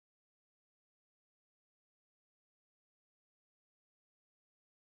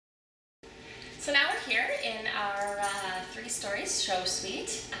So now we're here in our three-story show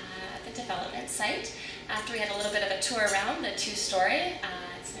suite at the development site. After we had a little bit of a tour around the two-story,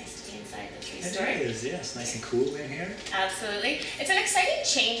 it's nice to be inside the three-story. It is, yes, nice and cool in here. Absolutely. It's an exciting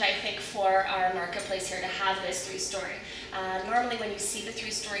change, I think, for our marketplace here to have this three-story. Normally when you see the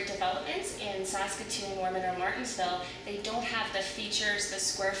three-story developments in Saskatoon, Warman, or Martensville, they don't have the features, the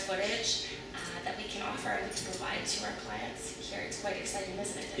square footage that we can offer and provide to our clients here. It's quite exciting,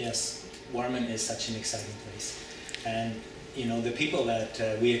 isn't it? Yes, Warman is such an exciting place. And you know, the people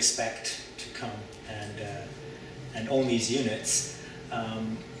that we expect to come and own these units,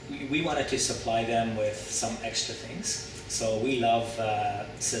 we wanted to supply them with some extra things. So we love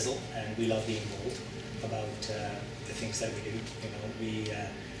sizzle, and we love being bold about the things that we do.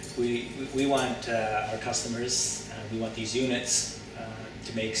 You know, we want our customers, we want these units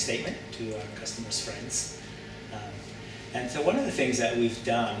to make statement to our customers' friends. And so one of the things that we've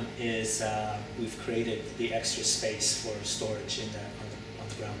done is we've created the extra space for storage on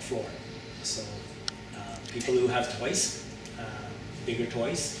the ground floor. So people who have toys, bigger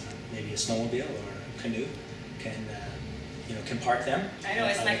toys, maybe a snowmobile or a canoe, can park them. I know,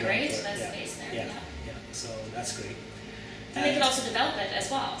 isn't that great? That space there. Yeah. So that's great. And they could also develop it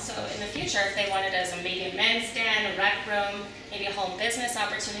as well. So in the future, if they wanted as maybe a men's den, a rec room, maybe a home business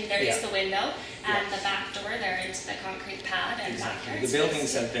opportunity, there is the window and the back door there into the concrete pad and backyard. The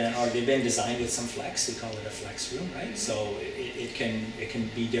buildings they've been designed with some flex. We call it a flex room, right? So it can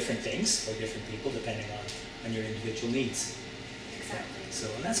be different things for different people depending on your individual needs. Exactly.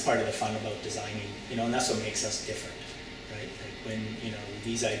 So and that's part of the fun about designing, and that's what makes us different. Right? Like when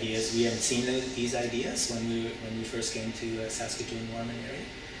these ideas, we haven't seen these ideas when we first came to Saskatoon Warman area.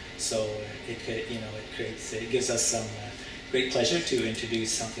 So it gives us some great pleasure to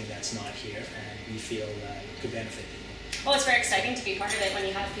introduce something that's not here, and we feel could benefit people. Well, it's very exciting to be part of it when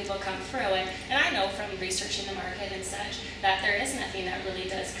you have people come through, and I know from researching the market and such that there is nothing that really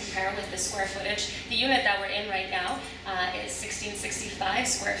does compare with the square footage. The unit that we're in right now is 1665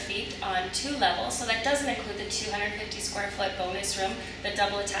 square feet on 2 levels, so that doesn't include the 250 square foot bonus room, the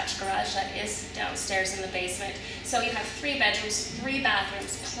double attached garage that is downstairs in the basement. So you have 3 bedrooms, 3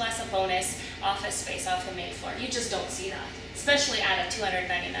 bathrooms, plus a bonus office space off the main floor. You just don't see that, especially at a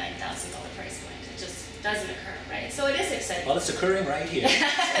 $299,000 price point. It just doesn't occur, right? So it is exciting. Well, it's occurring right here.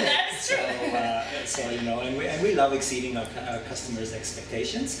 That's true. And we love exceeding our customers'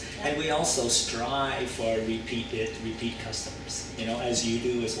 expectations, and we also strive for repeat customers. As you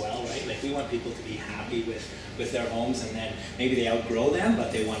do as well, right? Like we want people to be happy with their homes, and then maybe they outgrow them,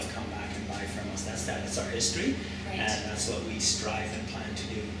 but they want to come back and buy from us. That's our history, and that's what we strive and plan to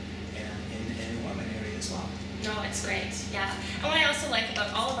do in the Warman area as well. No, it's great, yeah. And what I also like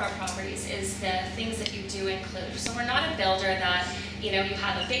about all of our properties is the things that you do include. So we're not a builder that, you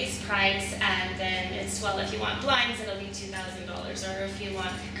have a base price and then it's, well, if you want blinds, it'll be $2,000, or if you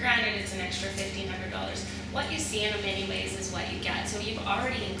want granite, it's an extra $1,500. What you see in many ways is what you get. So you've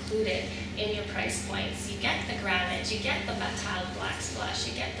already included in your price points, you get the granite, you get the tiled black splash,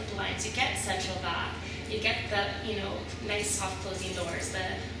 you get the blinds, you get central bath, you get the, nice soft closing doors, the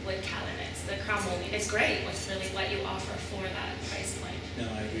wood cabinets, the crown molding. It's great with really what you offer for that price point. No,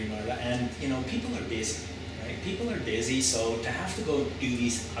 I agree, Marla. And people are busy, right? People are busy, so to have to go do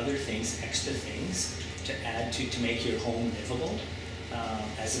these other things, extra things, to add to make your home livable,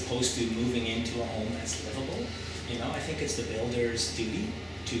 as opposed to moving into a home that's livable, I think it's the builder's duty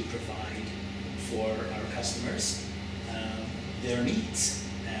to provide for our customers their needs.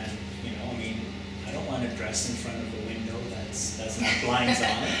 And I don't want to dress in front of a window that doesn't have blinds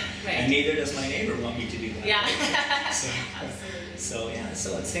on it, right. And neither does my neighbor want me to do that. Yeah. Absolutely.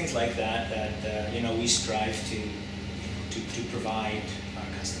 So it's things like that we strive to provide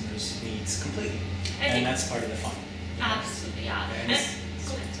our customers' needs completely, and that's part of the fun. Absolutely, yeah. Go ahead,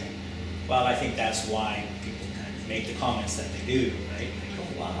 sorry. Well, I think that's why people kind of make the comments that they do, right? Like,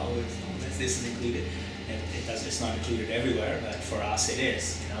 oh wow, this is included. It's not included everywhere, but for us it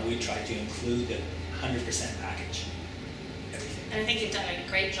is. We try to include the 100% package, everything. And I think you've done a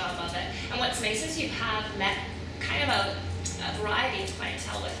great job of it. And what's nice is you have met kind of a variety of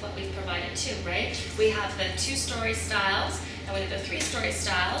clientele with what we've provided too, right? We have the 2-story styles, and we have the 3-story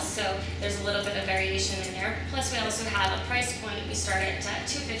styles, so there's a little bit of variation in there. Plus we also have a price point. We start at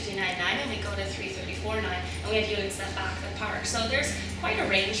 $259.9 and we go to $334.9, and we have units that back the park. So there's quite a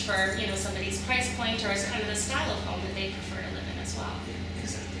range for somebody's price point or kind of the style of home that they prefer to live in as well. Yeah,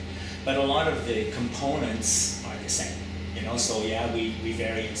 exactly. But a lot of the components are the same. So yeah, we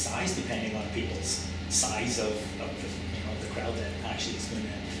vary in size depending on people's size of the crowd that actually is going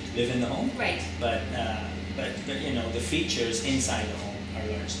to live in the home. Right. But the features inside the home are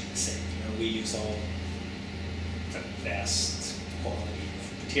largely the same. we use all the best quality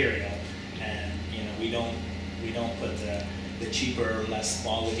material, and you know, we don't put the cheaper, less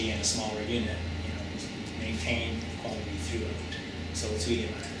quality in a smaller unit. You know, we maintain quality throughout. So it's really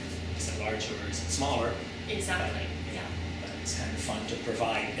a matter of, is it larger or is it smaller? Exactly. But, yeah. But it's kind of fun to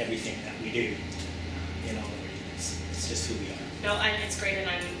provide everything that we do. You know, it's just who we are. No, and it's great, and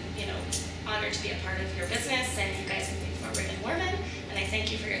I'm, you know, honored to be a part of your business and you guys moving forward in Warman. And I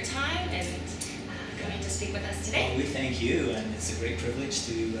thank you for your time and coming to speak with us today. Well, we thank you, and it's a great privilege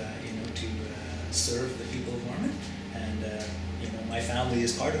to you know, to serve the people of Warman. And you know, my family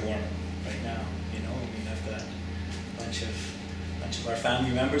is part of Warman right now. You know, I mean, I've got a bunch of our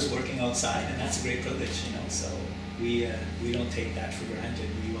family members working outside, and that's a great privilege. You know, so we don't take that for granted.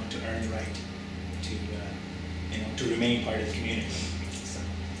 We want to earn the right to you know, to remain part of the community. So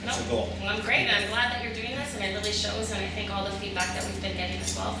that's a goal. Well, I'm great, and I'm glad that you're doing this, and it really shows. And I think all the feedback that we've been getting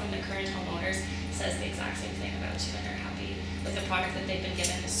as well from the current homeowners says the exact same thing about you, and they're happy with the product that they've been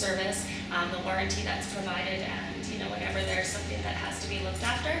given, the service, the warranty that's provided, and you know, whenever there's something that has to be looked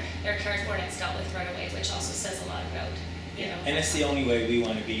after, they're cared for and it's dealt with right away, which also says a lot about, you know. And it's the only way we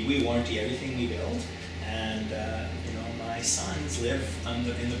want to be. We warranty everything we build, and you know, my sons live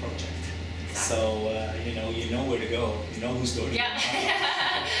in the project. So, you know where to go, you know whose door to go.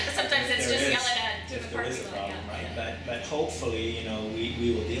 Yeah, sometimes it's just yelling at if there is a problem, right? Yeah. But hopefully, you know,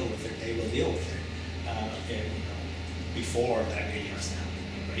 we will deal with it, they will deal with it, you know, before that really has to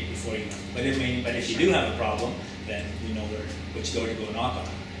happen, right? Before you know. But if you do have a problem, then you know which door to go knock on.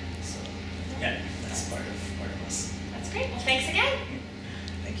 So, yeah, that's part of us. That's great. Well, thanks again.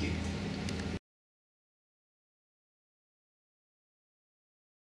 Thank you.